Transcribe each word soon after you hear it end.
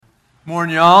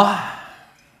Morning, y'all.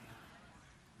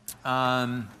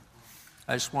 I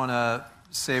just want to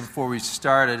say before we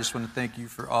start, I just want to thank you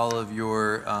for all of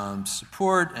your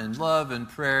support and love and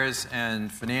prayers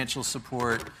and financial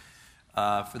support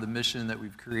for the mission that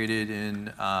we've created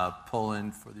in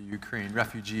Poland for the Ukraine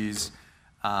refugees.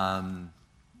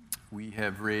 We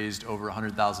have raised over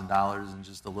 $100,000 in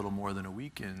just a little more than a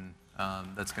week, and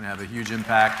that's going to have a huge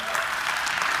impact.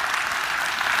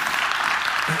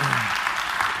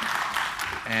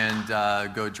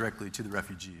 And go directly to the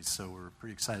refugees. So we're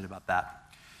pretty excited about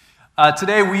that.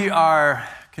 Today we are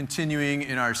continuing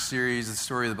in our series, The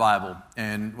Story of the Bible.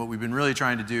 And what we've been really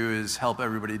trying to do is help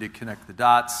everybody to connect the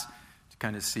dots, to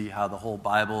kind of see how the whole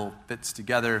Bible fits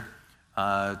together,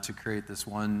 to create this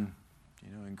one,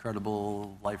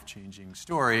 incredible, life-changing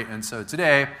story. And so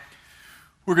today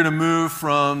we're going to move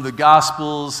from the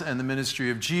Gospels and the ministry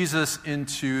of Jesus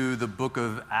into the book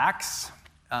of Acts.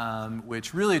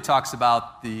 Which really talks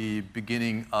about the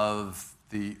beginning of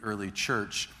the early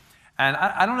church. And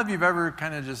I don't know if you've ever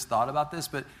kind of just thought about this,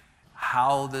 but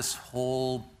how this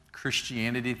whole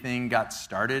Christianity thing got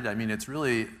started. I mean, it's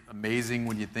really amazing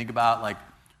when you think about, like,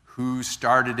 who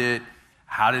started it,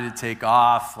 how did it take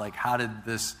off, like, how did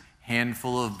this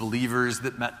handful of believers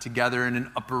that met together in an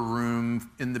upper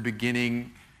room in the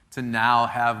beginning to now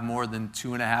have more than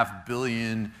 2.5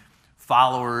 billion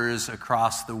followers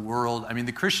across the world. I mean,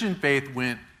 the Christian faith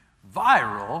went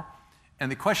viral,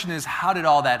 and the question is, how did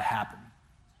all that happen?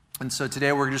 And so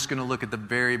today we're just going to look at the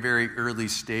very, very early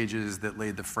stages that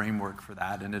laid the framework for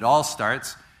that. And it all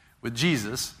starts with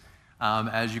Jesus.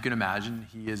 As you can imagine,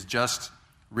 he has just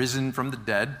risen from the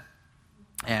dead,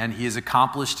 and he has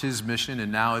accomplished his mission,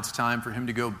 and now it's time for him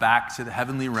to go back to the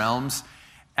heavenly realms.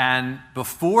 And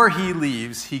before he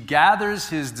leaves, he gathers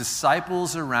his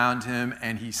disciples around him,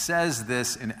 and he says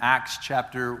this in Acts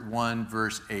chapter 1,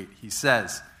 verse 8. He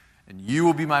says, "And you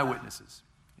will be my witnesses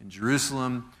in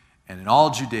Jerusalem and in all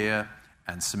Judea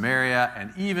and Samaria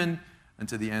and even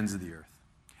unto the ends of the earth."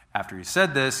 After he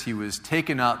said this, he was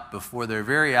taken up before their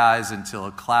very eyes until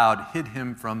a cloud hid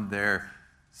him from their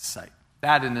sight.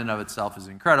 That in and of itself is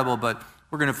incredible, but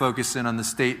we're going to focus in on the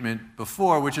statement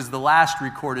before, which is the last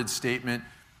recorded statement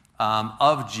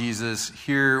of Jesus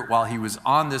here while he was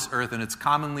on this earth, and it's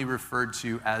commonly referred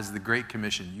to as the Great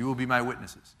Commission. You will be my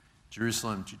witnesses,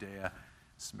 Jerusalem, Judea,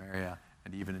 Samaria,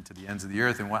 and even into the ends of the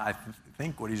earth. And what I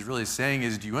think what he's really saying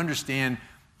is, do you understand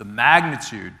the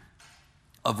magnitude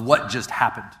of what just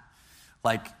happened?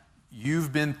 Like,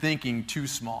 you've been thinking too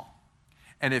small.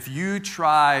 And if you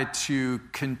try to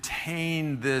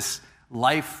contain this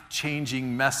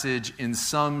life-changing message in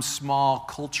some small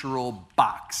cultural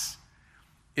box,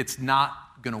 it's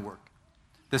not going to work.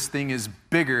 This thing is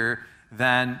bigger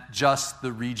than just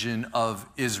the region of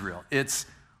Israel. It's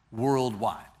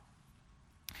worldwide.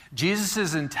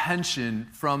 Jesus' intention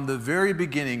from the very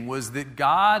beginning was that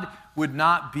God would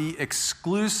not be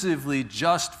exclusively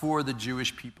just for the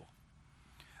Jewish people.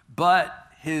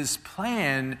 But his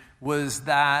plan was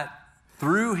that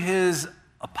through his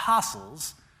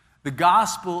apostles, the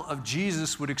gospel of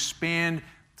Jesus would expand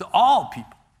to all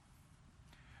people.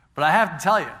 But I have to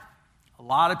tell you, a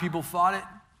lot of people fought it,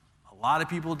 a lot of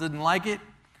people didn't like it,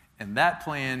 and that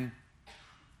plan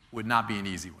would not be an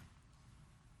easy one.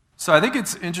 So I think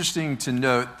it's interesting to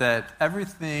note that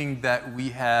everything that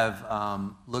we have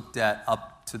looked at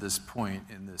up to this point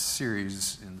in this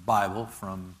series in the Bible,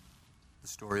 from the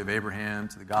story of Abraham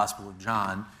to the Gospel of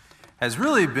John, has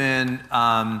really been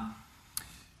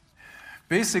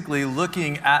basically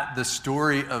looking at the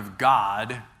story of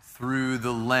God through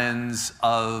the lens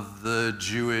of the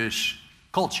Jewish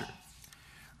culture,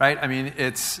 right? I mean,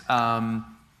 it's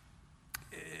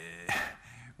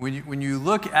when you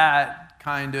look at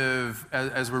kind of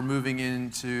as we're moving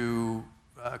into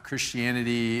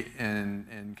Christianity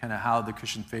and kind of how the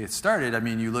Christian faith started. I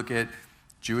mean, you look at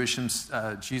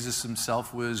Jesus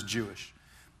himself was Jewish.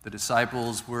 The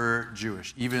disciples were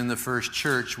Jewish. Even the first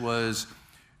church was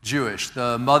Jewish.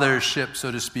 The mothership,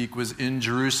 so to speak, was in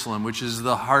Jerusalem, which is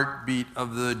the heartbeat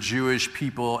of the Jewish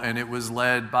people, and it was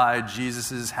led by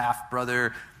Jesus'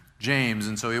 half-brother James,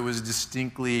 and so it was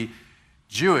distinctly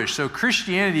Jewish. So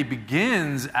Christianity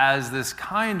begins as this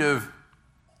kind of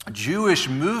Jewish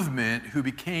movement who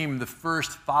became the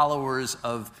first followers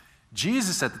of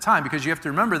Jesus at the time, because you have to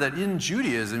remember that in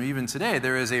Judaism, even today,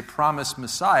 there is a promised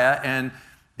Messiah, and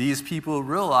these people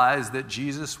realized that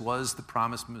Jesus was the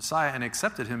promised Messiah and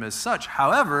accepted him as such.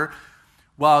 However,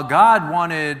 while God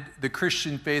wanted the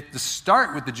Christian faith to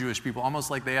start with the Jewish people, almost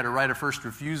like they had a right of first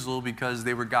refusal because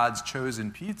they were God's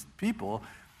chosen people,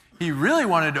 he really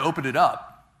wanted to open it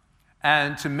up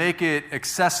and to make it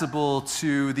accessible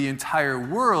to the entire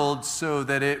world so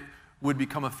that it would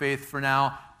become a faith for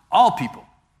now all people.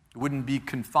 It wouldn't be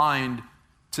confined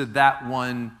to that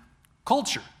one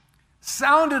culture.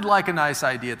 Sounded like a nice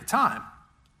idea at the time.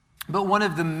 But one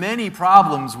of the many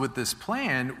problems with this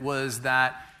plan was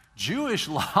that Jewish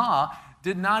law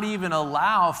did not even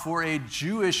allow for a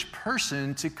Jewish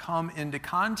person to come into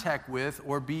contact with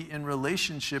or be in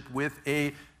relationship with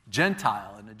a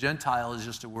Gentile. And a Gentile is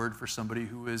just a word for somebody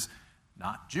who is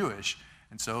not Jewish.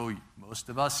 And so most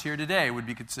of us here today would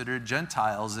be considered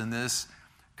Gentiles in this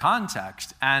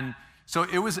context. And so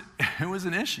it was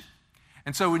an issue.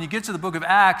 And so when you get to the book of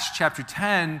Acts, chapter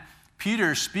 10,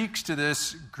 Peter speaks to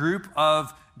this group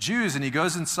of Jews, and he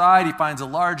goes inside, he finds a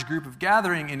large group of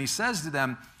gathering, and he says to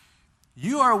them,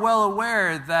 "You are well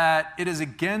aware that it is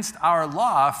against our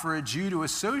law for a Jew to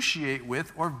associate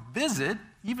with or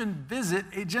even visit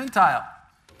a Gentile.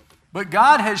 But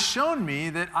God has shown me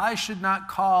that I should not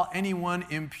call anyone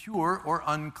impure or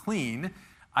unclean.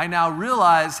 I now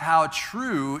realize how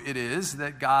true it is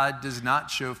that God does not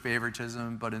show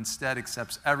favoritism, but instead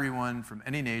accepts everyone from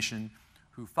any nation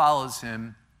who follows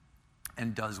him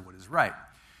and does what is right."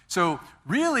 So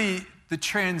really, the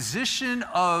transition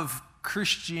of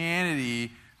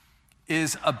Christianity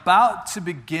is about to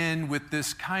begin with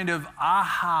this kind of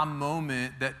aha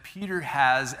moment that Peter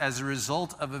has as a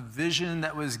result of a vision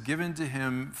that was given to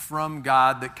him from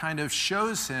God that kind of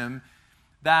shows him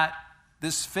that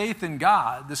this faith in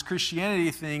God, this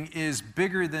Christianity thing, is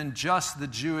bigger than just the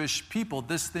Jewish people.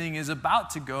 This thing is about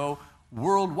to go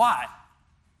worldwide.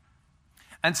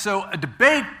 And so a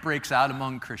debate breaks out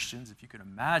among Christians, if you can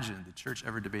imagine the church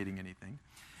ever debating anything.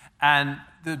 And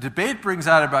the debate brings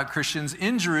out about Christians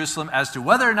in Jerusalem as to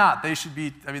whether or not they should be,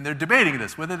 they're debating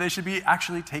this, whether they should be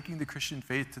actually taking the Christian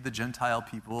faith to the Gentile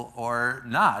people or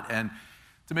not. And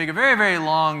to make a very, very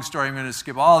long story, I'm going to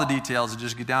skip all the details and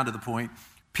just get down to the point.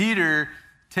 Peter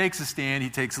takes a stand. He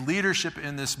takes leadership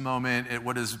in this moment at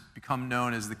what has become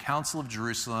known as the Council of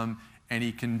Jerusalem, and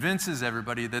he convinces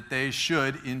everybody that they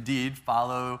should indeed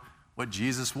follow what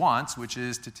Jesus wants, which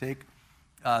is to take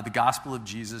the gospel of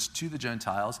Jesus to the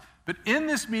Gentiles. But in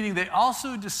this meeting, they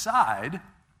also decide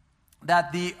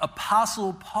that the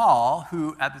Apostle Paul,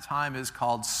 who at the time is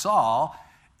called Saul,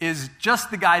 is just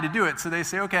the guy to do it. So they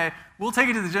say, okay, we'll take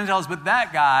it to the Gentiles, but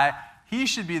that guy, he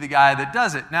should be the guy that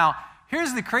does it. Now,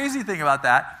 here's the crazy thing about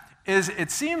that, is it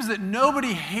seems that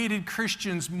nobody hated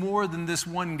Christians more than this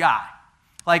one guy.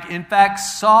 Like, in fact,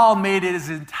 Saul made it his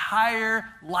entire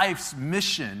life's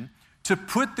mission to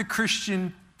put the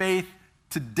Christian faith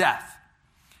to death.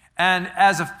 And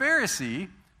as a Pharisee,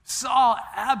 Saul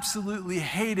absolutely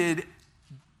hated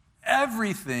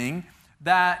everything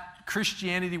that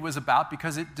Christianity was about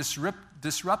because it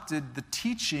disrupted the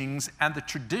teachings and the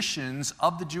traditions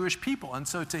of the Jewish people. And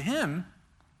so to him,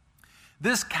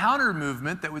 this counter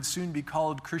movement that would soon be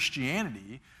called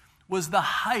Christianity was the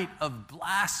height of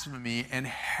blasphemy and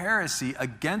heresy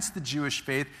against the Jewish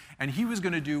faith, and he was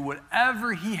going to do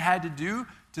whatever he had to do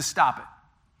to stop it.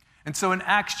 And so in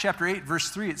Acts chapter 8, verse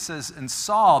 3, it says, "And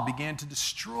Saul began to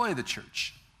destroy the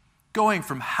church. Going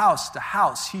from house to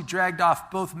house, he dragged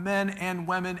off both men and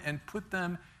women and put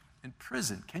them in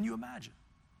prison." Can you imagine?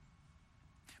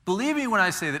 Believe me when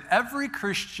I say that every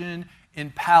Christian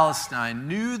in Palestine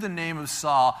knew the name of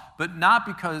Saul, but not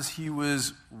because he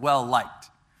was well-liked.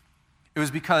 It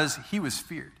was because he was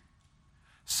feared.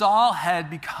 Saul had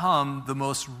become the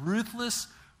most ruthless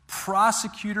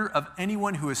prosecutor of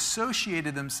anyone who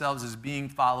associated themselves as being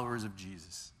followers of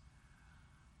Jesus.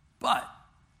 But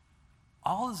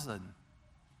all of a sudden,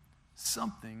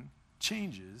 something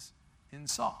changes in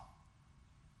Saul.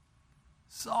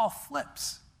 Saul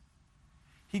flips.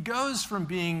 He goes from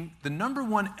being the number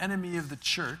one enemy of the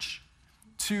church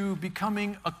to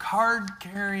becoming a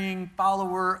card-carrying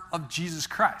follower of Jesus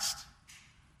Christ.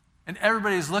 And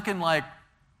everybody's looking like,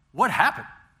 what happened?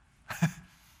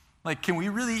 Like, can we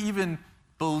really even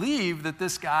believe that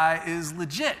this guy is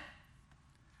legit?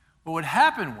 Well, what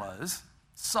happened was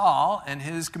Saul and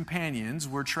his companions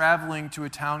were traveling to a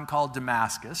town called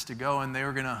Damascus to go, and they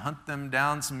were going to hunt them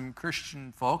down, some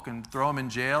Christian folk, and throw them in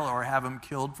jail or have them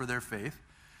killed for their faith.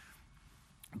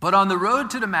 But on the road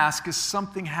to Damascus,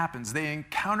 something happens. They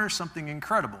encounter something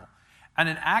incredible. And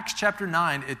in Acts chapter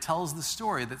 9, it tells the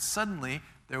story that suddenly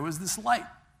there was this light.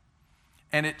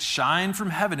 And it shined from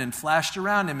heaven and flashed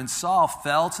around him, and Saul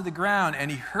fell to the ground,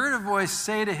 and he heard a voice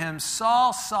say to him,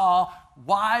 "Saul, Saul,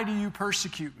 why do you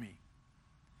persecute me?"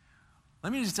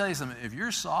 Let me just tell you something. If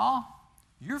you're Saul,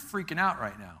 you're freaking out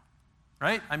right now,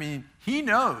 right? He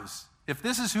knows. If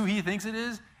this is who he thinks it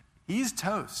is, he's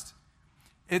toast.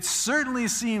 It certainly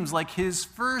seems like his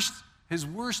first his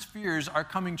worst fears are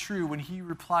coming true when he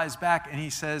replies back and he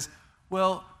says,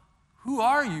 well, who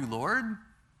are you, Lord?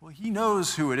 Well, he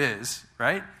knows who it is,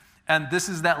 right? And this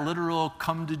is that literal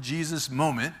come to Jesus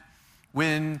moment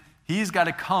when he's got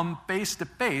to come face to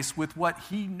face with what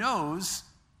he knows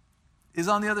is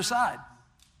on the other side.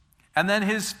 And then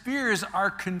his fears are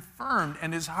confirmed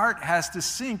and his heart has to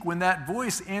sink when that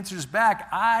voice answers back,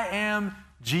 I am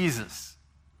Jesus.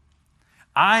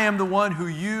 I am the one who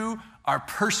you are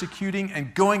persecuting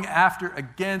and going after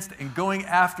against and going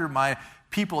after my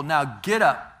people. Now get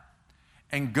up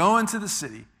and go into the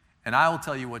city and I will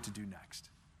tell you what to do next.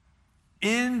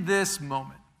 In this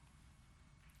moment,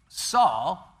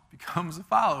 Saul becomes a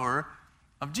follower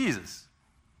of Jesus.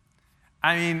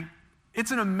 I mean,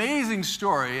 it's an amazing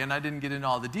story, and I didn't get into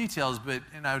all the details,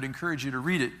 and I would encourage you to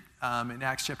read it in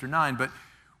Acts chapter 9. But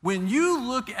when you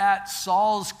look at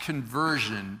Saul's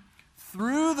conversion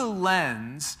through the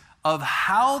lens of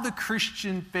how the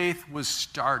Christian faith was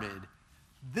started,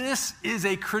 this is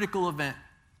a critical event.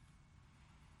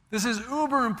 This is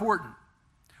uber important.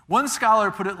 One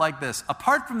scholar put it like this: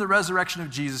 apart from the resurrection of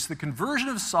Jesus, the conversion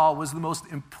of Saul was the most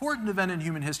important event in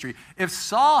human history. If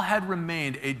Saul had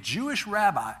remained a Jewish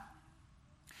rabbi,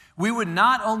 we would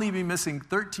not only be missing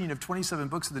 13 of 27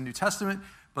 books of the New Testament,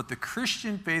 but the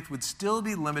Christian faith would still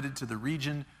be limited to the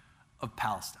region of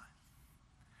Palestine.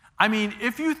 I mean,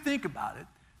 if you think about it,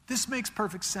 this makes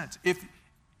perfect sense.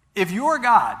 If you're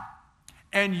God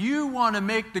and you want to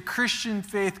make the Christian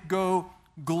faith go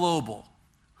global,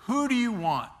 who do you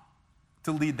want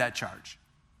to lead that charge?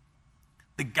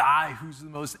 The guy who's the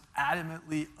most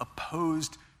adamantly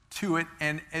opposed to it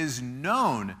and is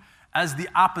known as the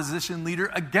opposition leader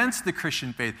against the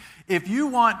Christian faith. If you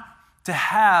want to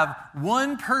have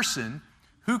one person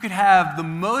who could have the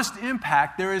most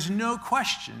impact, there is no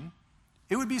question,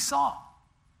 it would be Saul.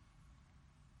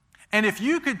 And if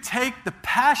you could take the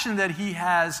passion that he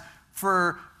has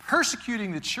for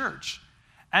persecuting the church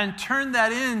and turn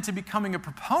that into becoming a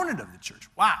proponent of the church,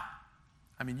 wow.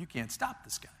 I mean, you can't stop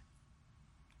this guy.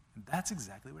 And that's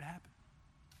exactly what happened.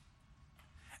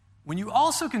 When you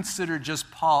also consider just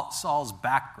Saul's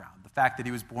background, the fact that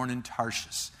he was born in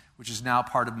Tarshish, which is now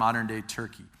part of modern-day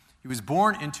Turkey. He was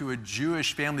born into a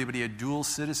Jewish family, but he had dual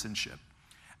citizenship.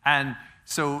 And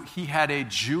so he had a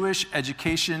Jewish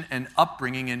education and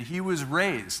upbringing, and he was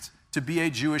raised to be a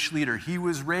Jewish leader. He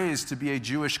was raised to be a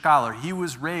Jewish scholar. He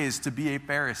was raised to be a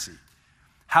Pharisee.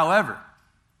 However,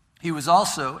 he was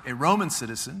also a Roman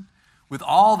citizen with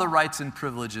all the rights and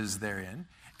privileges therein.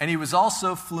 And he was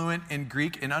also fluent in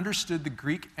Greek and understood the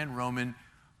Greek and Roman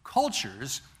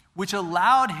cultures, which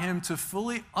allowed him to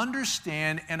fully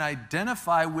understand and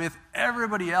identify with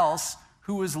everybody else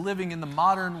who was living in the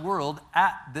modern world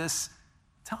at this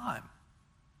time.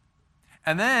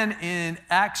 And then in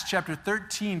Acts chapter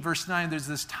 13, verse 9, there's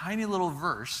this tiny little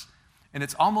verse, and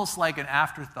it's almost like an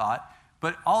afterthought,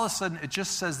 but all of a sudden it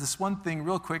just says this one thing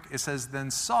real quick. It says, then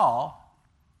Saul,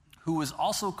 who was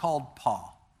also called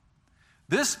Paul.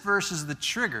 This verse is the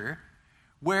trigger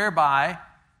whereby,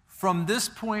 from this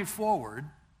point forward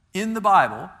in the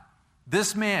Bible,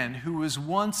 this man who was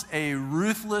once a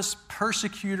ruthless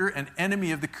persecutor and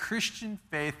enemy of the Christian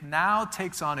faith now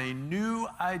takes on a new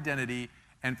identity,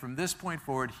 and from this point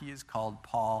forward, he is called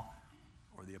Paul,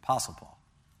 or the Apostle Paul.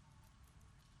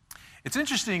 It's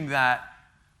interesting that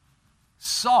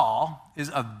Saul is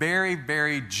a very,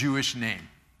 very Jewish name.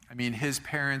 I mean, his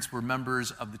parents were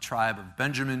members of the tribe of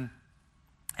Benjamin,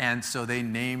 and so they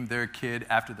named their kid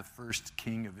after the first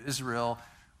king of Israel,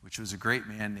 which was a great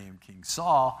man named King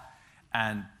Saul,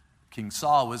 and King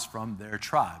Saul was from their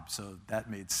tribe, so that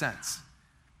made sense.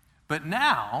 But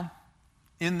now,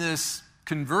 in this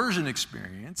conversion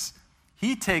experience,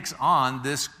 he takes on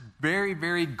this very,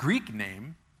 very Greek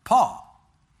name, Paul,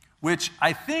 which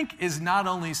I think is not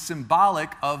only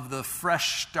symbolic of the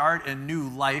fresh start and new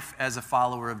life as a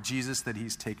follower of Jesus that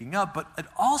he's taking up, but it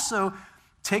also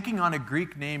taking on a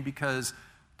Greek name because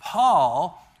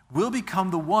Paul will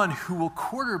become the one who will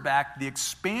quarterback the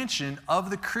expansion of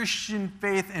the Christian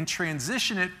faith and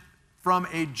transition it from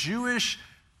a Jewish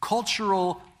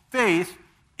cultural faith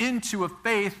into a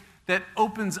faith that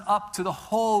opens up to the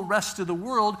whole rest of the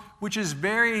world, which is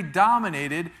very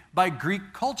dominated by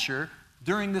Greek culture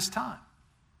during this time.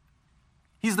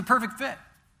 He's the perfect fit.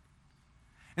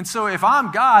 And so if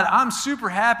I'm God, I'm super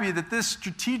happy that this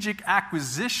strategic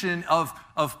acquisition of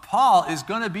Paul is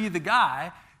going to be the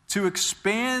guy to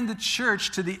expand the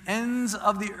church to the ends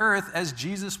of the earth as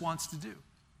Jesus wants to do.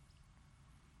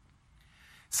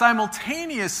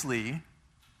 Simultaneously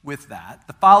with that,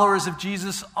 the followers of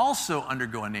Jesus also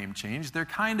undergo a name change. They're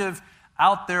kind of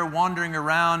out there wandering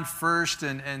around first,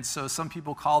 and so some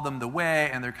people call them the Way,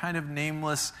 and they're kind of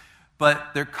nameless.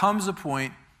 But there comes a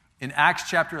point in Acts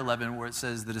chapter 11 where it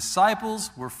says the disciples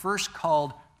were first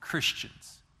called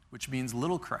Christians, which means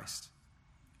little Christ,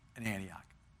 in Antioch.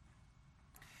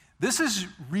 This is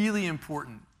really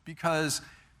important because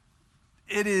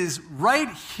it is right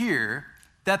here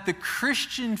that the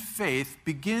Christian faith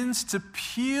begins to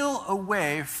peel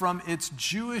away from its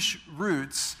Jewish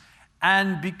roots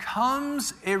and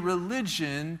becomes a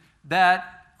religion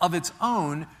that of its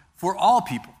own for all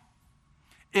people.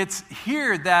 It's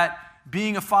here that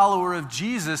being a follower of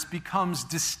Jesus becomes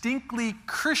distinctly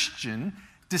Christian,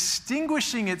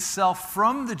 distinguishing itself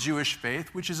from the Jewish faith,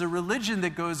 which is a religion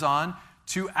that goes on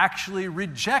to actually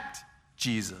reject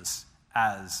Jesus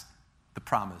as the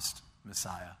promised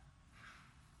Messiah.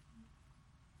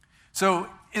 So,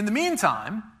 in the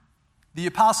meantime, the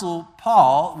Apostle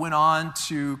Paul went on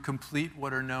to complete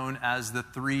what are known as the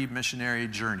 3 missionary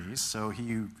journeys. So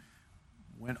he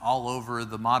went all over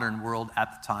the modern world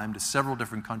at the time to several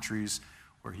different countries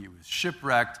where he was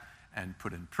shipwrecked and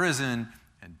put in prison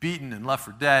and beaten and left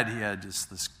for dead. He had just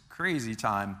this crazy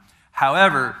time.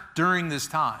 However, during this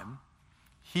time,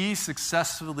 he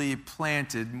successfully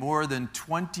planted more than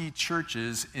 20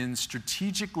 churches in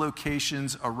strategic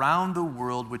locations around the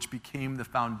world, which became the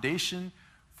foundation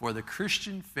for the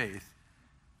Christian faith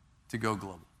to go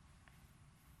global.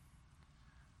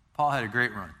 Paul had a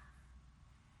great run.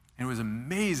 And it was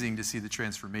amazing to see the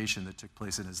transformation that took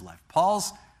place in his life.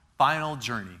 Paul's final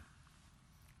journey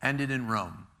ended in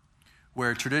Rome,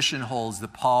 where tradition holds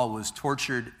that Paul was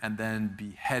tortured and then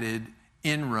beheaded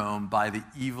in Rome by the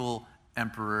evil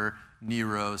Emperor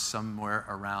Nero somewhere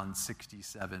around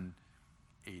 67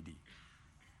 AD.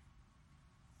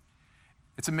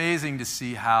 It's amazing to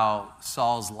see how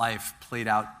Saul's life played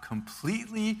out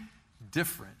completely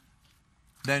different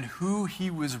than who he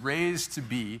was raised to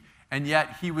be, and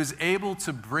yet he was able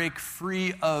to break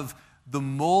free of the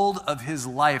mold of his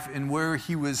life and where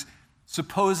he was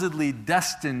supposedly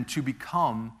destined to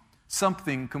become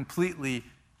something completely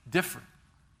different.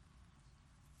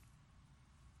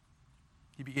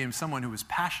 He became someone who was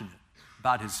passionate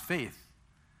about his faith,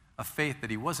 a faith that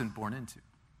he wasn't born into.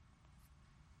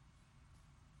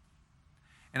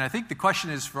 And I think the question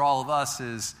is for all of us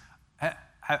is,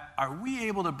 are we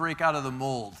able to break out of the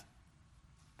mold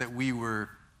that we were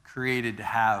created to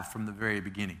have from the very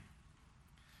beginning?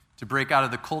 To break out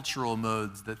of the cultural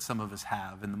modes that some of us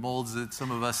have and the molds that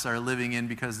some of us are living in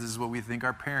because this is what we think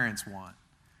our parents want,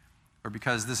 or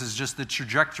because this is just the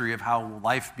trajectory of how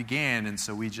life began, and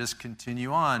so we just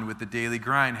continue on with the daily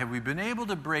grind. Have we been able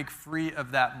to break free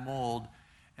of that mold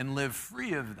and live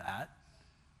free of that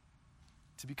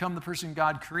to become the person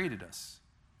God created us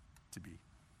to be?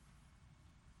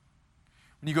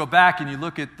 When you go back and you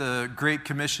look at the Great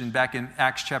Commission back in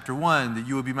Acts chapter 1, that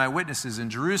you will be my witnesses in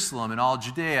Jerusalem and all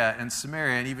Judea and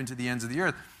Samaria and even to the ends of the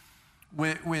earth.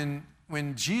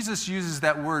 When Jesus uses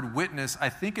that word witness, I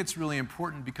think it's really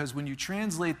important because when you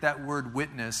translate that word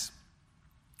witness,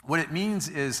 what it means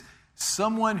is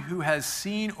someone who has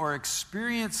seen or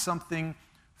experienced something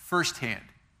firsthand.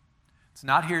 It's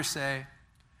not hearsay.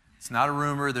 It's not a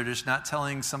rumor. They're just not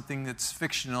telling something that's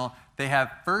fictional. They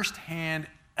have firsthand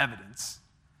evidence.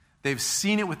 They've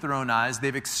seen it with their own eyes.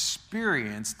 They've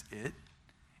experienced it.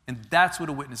 And that's what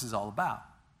a witness is all about.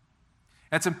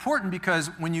 That's important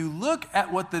because when you look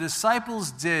at what the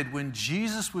disciples did when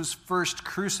Jesus was first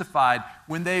crucified,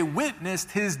 when they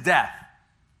witnessed his death,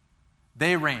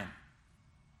 they ran.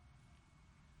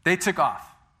 They took off.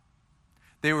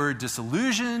 They were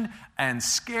disillusioned and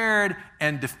scared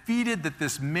and defeated that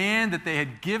this man that they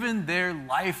had given their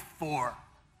life for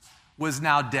was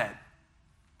now dead.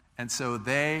 And so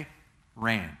they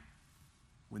ran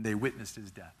when they witnessed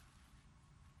his death.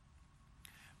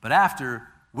 But after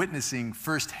witnessing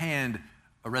firsthand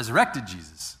a resurrected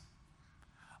Jesus,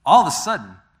 all of a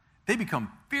sudden, they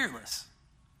become fearless.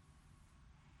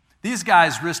 These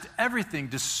guys risked everything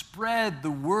to spread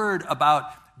the word about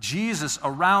Jesus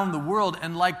around the world,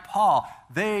 and like Paul,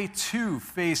 they too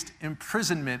faced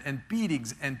imprisonment and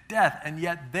beatings and death, and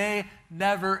yet they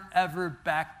never ever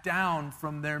backed down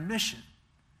from their mission.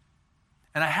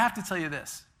 And I have to tell you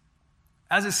this,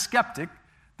 as a skeptic,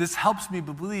 this helps me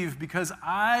believe because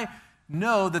I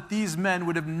know that these men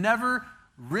would have never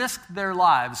risked their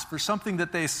lives for something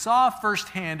that they saw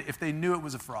firsthand if they knew it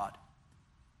was a fraud.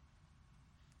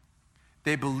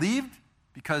 They believed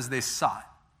because they saw it.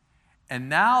 And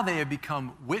now they have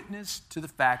become witness to the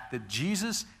fact that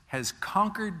Jesus has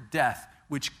conquered death,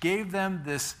 which gave them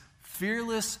this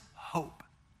fearless hope.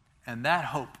 And that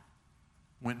hope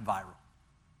went viral.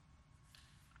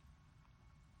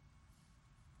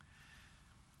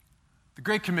 The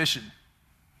Great Commission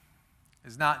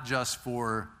is not just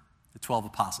for the 12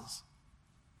 apostles.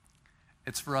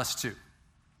 It's for us too.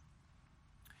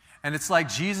 And it's like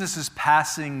Jesus is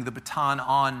passing the baton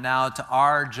on now to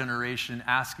our generation,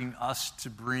 asking us to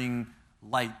bring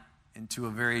light into a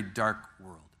very dark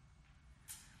world.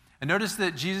 And notice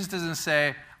that Jesus doesn't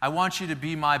say, I want you to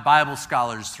be my Bible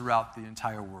scholars throughout the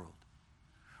entire world.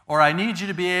 Or I need you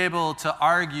to be able to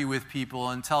argue with people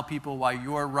and tell people why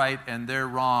you're right and they're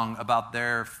wrong about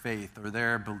their faith or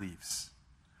their beliefs.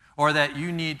 Or that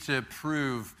you need to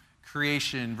prove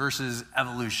creation versus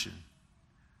evolution.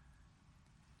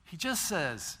 He just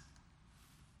says,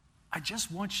 I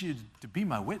just want you to be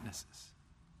my witnesses.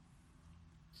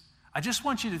 I just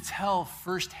want you to tell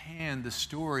firsthand the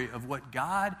story of what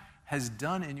God has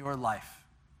done in your life,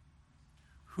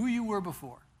 who you were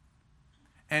before,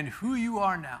 and who you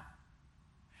are now,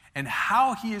 and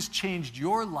how he has changed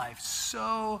your life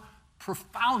so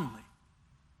profoundly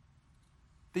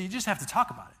that you just have to talk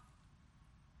about it.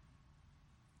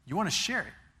 You want to share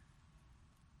it.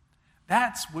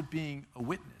 That's what being a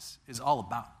witness is all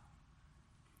about.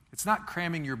 It's not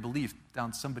cramming your belief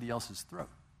down somebody else's throat.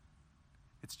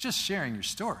 It's just sharing your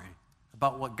story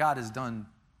about what God has done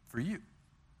for you.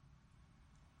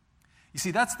 You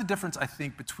see, that's the difference, I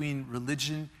think, between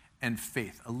religion and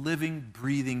faith, a living,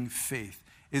 breathing faith,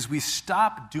 is we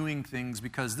stop doing things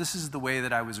because this is the way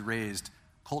that I was raised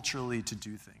culturally to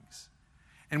do things.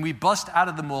 And we bust out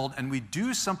of the mold and we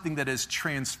do something that is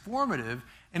transformative,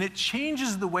 and it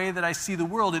changes the way that I see the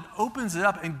world. It opens it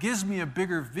up and gives me a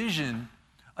bigger vision,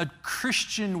 a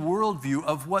Christian worldview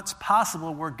of what's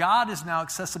possible, where God is now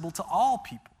accessible to all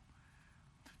people.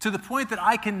 To the point that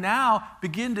I can now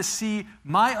begin to see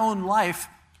my own life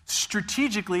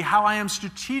strategically, how I am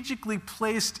strategically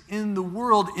placed in the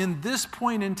world in this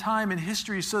point in time in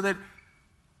history, so that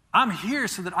I'm here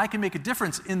so that I can make a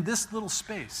difference in this little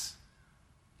space.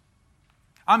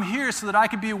 I'm here so that I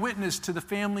can be a witness to the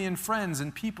family and friends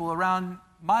and people around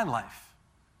my life.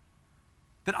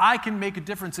 That I can make a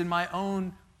difference in my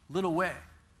own little way.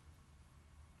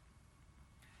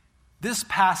 This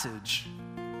passage,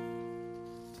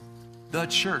 the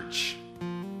church,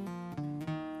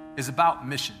 is about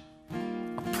mission,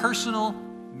 a personal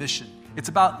mission. It's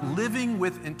about living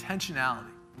with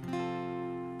intentionality.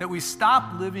 That we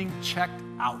stop living checked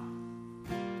out.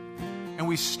 And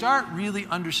we start really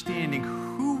understanding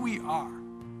who we are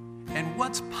and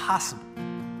what's possible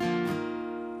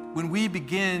when we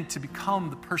begin to become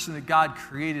the person that God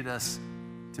created us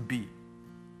to be.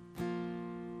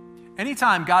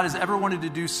 Anytime God has ever wanted to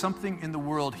do something in the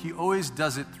world, he always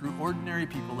does it through ordinary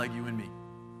people like you and me.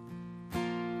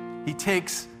 He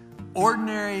takes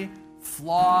ordinary,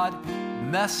 flawed,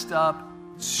 messed up,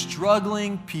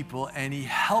 struggling people, and he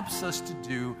helps us to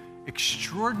do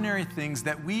extraordinary things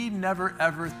that we never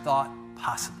ever thought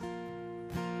possible.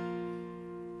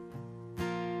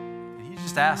 And he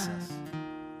just asks us,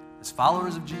 as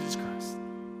followers of Jesus Christ,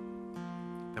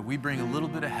 that we bring a little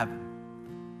bit of heaven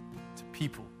to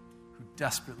people who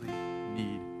desperately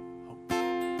need hope.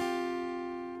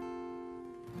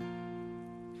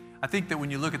 I think that when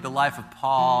you look at the life of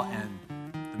Paul and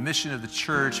the mission of the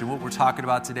church and what we're talking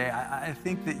about today, I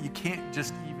think that you can't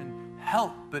just even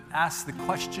help but ask the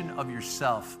question of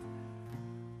yourself,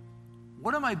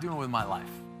 what am I doing with my life?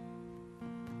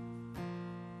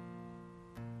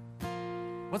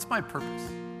 What's my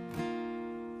purpose?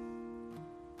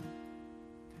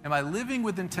 Am I living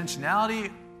with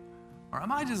intentionality, or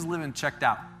am I just living checked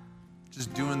out,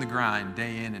 just doing the grind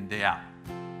day in and day out?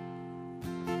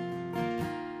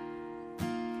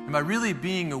 Am I really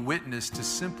being a witness to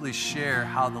simply share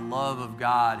how the love of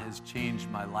God has changed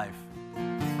my life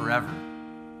forever?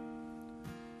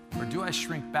 Or do I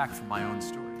shrink back from my own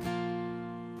story?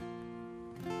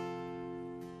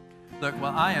 Look,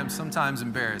 well, I am sometimes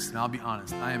embarrassed, and I'll be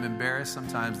honest, I am embarrassed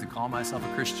sometimes to call myself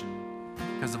a Christian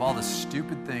because of all the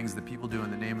stupid things that people do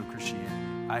in the name of Christianity.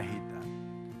 I hate that.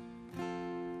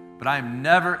 But I am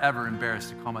never, ever embarrassed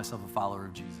to call myself a follower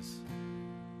of Jesus.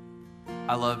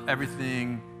 I love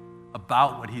everything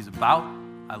about what he's about.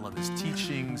 I love his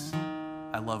teachings.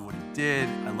 I love what he did.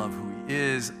 I love who he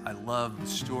is. I love the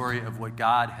story of what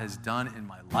God has done in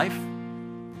my life,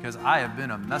 because I have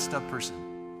been a messed up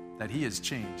person that he has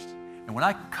changed. And when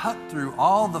I cut through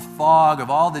all the fog of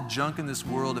all the junk in this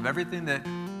world, of everything that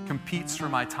competes for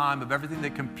my time, of everything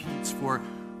that competes for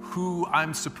who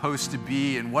I'm supposed to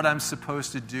be and what I'm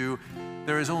supposed to do,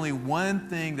 there is only one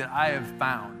thing that I have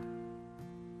found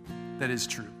that is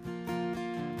true,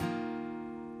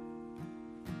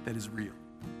 that is real.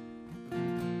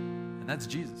 And that's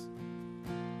Jesus.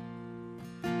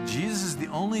 Jesus is the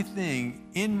only thing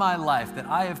in my life that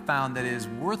I have found that is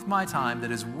worth my time, that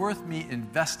is worth me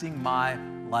investing my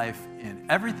life in.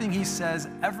 Everything he says,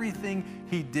 everything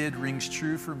he did rings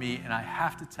true for me, and I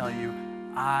have to tell you,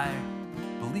 I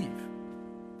believe.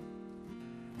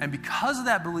 And because of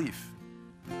that belief,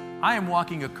 I am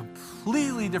walking a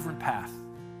completely different path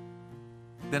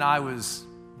than I was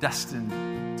destined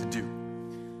to do.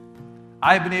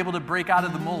 I have been able to break out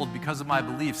of the mold because of my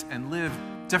beliefs and live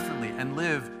differently and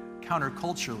live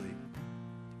counterculturally.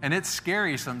 And it's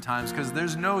scary sometimes because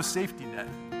there's no safety net.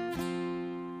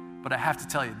 But I have to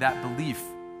tell you, that belief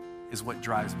is what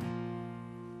drives me.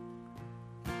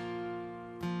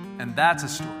 And that's a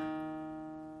story.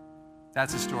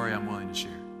 That's a story I'm willing to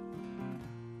share.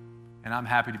 And I'm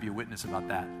happy to be a witness about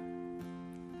that.